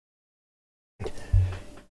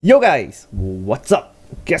Yo guys, what's up?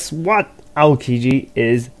 Guess what? Aokiji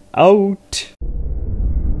is out.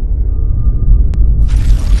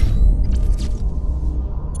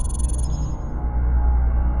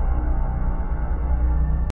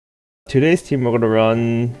 Today's team we're gonna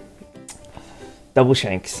run Double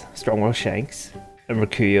Shanks, Strongwell Shanks, and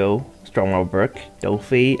Rikuyo, Strongwell Brook,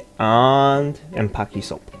 Dolphy, and Empaki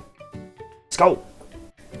Soap. Let's go!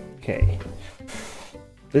 Okay.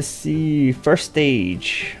 Let's see, first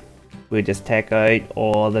stage. We just take out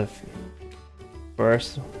all the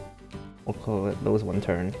first, we'll call it those one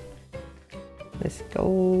turn. Let's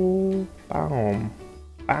go. Boom.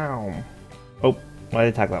 Boom. Oh, why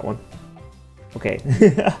did I attack that one? Okay.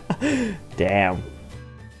 Damn.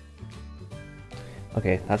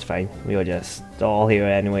 Okay, that's fine. We'll just stall here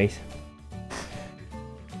anyways.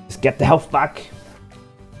 Just get the health back.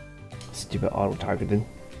 Stupid auto targeting.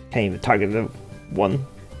 Can't even target the one.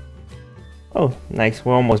 Oh, nice.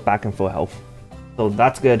 We're almost back in full health. So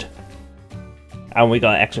that's good. And we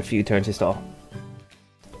got an extra few turns to stall.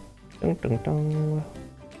 Dun, dun, dun.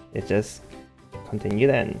 Let's just continue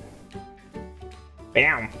then.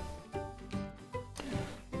 Bam!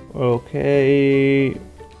 Okay.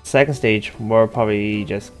 Second stage, we're probably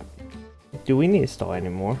just... Do we need to stall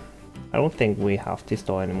anymore? I don't think we have to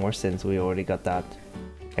stall anymore since we already got that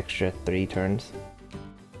extra 3 turns.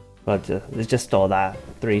 But let's just stall that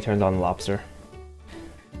 3 turns on the lobster.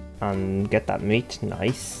 And get that meat.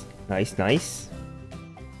 Nice. Nice, nice.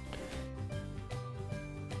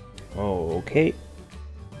 Okay.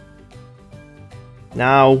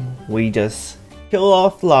 Now we just kill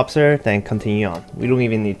off the lobster, then continue on. We don't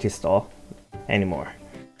even need to stall anymore.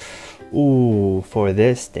 Ooh, for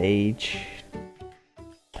this stage,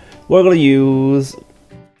 we're gonna use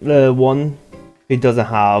the one who doesn't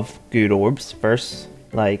have good orbs first.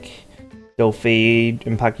 Like Dolphy,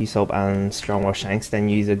 Empaki Soap, and Strongwell Shanks, then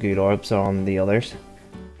use the good orbs on the others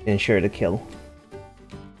to ensure the kill.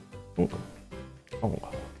 Oh.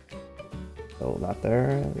 So that there,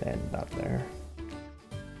 and that there.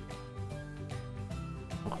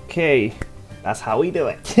 Okay, that's how we do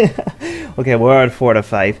it. Okay, we're at 4 to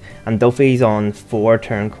 5, and Dolphy's on 4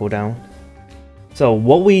 turn cooldown. So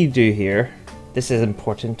what we do here, this is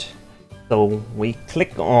important. So we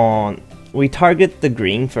click on, we target the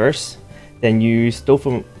green first, then use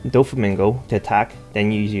Doflamingo to attack, then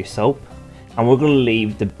use your soap, and we're gonna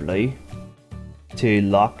leave the blue to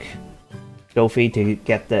lock Dolphy to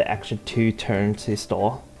get the extra 2 turns to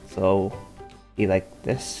stall. So be like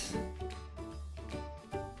this.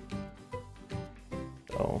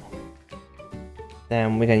 So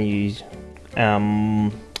then we can use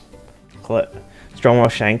Strongwell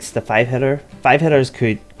Shanks, the 5-hitter. 5-hitters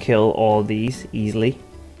could kill all these easily.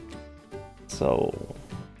 So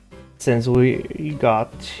since he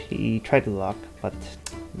tried to lock, but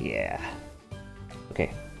yeah.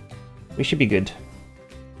 Okay, we should be good.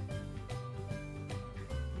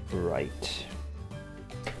 Right.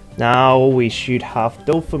 Now we should have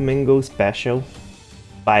Doflamingo special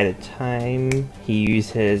by the time he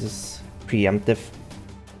uses his preemptive.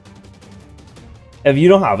 If you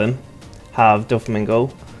don't have him, have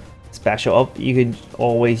Doflamingo special up, you could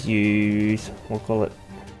always use, we'll call it,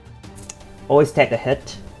 always take a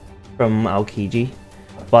hit from Aokiji,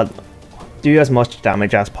 but do as much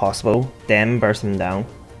damage as possible, then burst him down.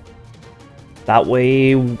 That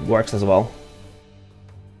way works as well.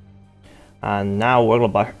 And now we're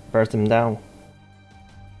gonna burst him down.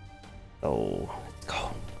 So let's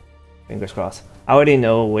go. Fingers crossed. I already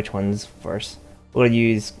know which one's first. We're gonna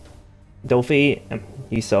use Dolphy,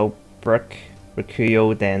 Yuso, Brook,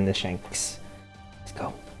 Rikuyo, then the Shanks. Let's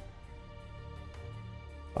go.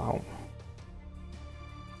 Wow.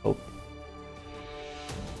 Oh.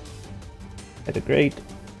 Hit a great.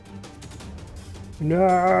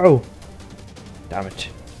 No! Damn it.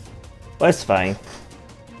 But it's fine.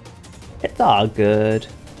 It's all good.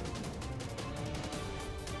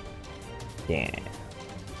 Yeah.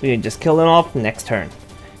 We can just kill them off next turn.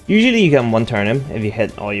 Usually you can 1-turn him if you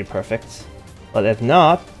hit all your perfects. But if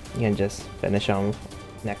not, you can just finish on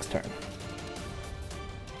next turn.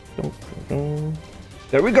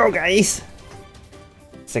 There we go, guys!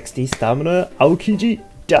 60 stamina, Aokiji,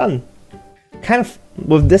 done! Kind of,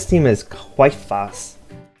 with this team is quite fast.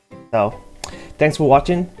 So, thanks for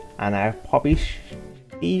watching, and I'll probably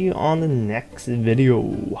see you on the next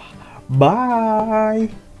video. Bye!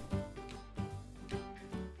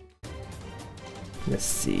 Let's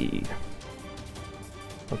see.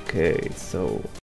 Okay, so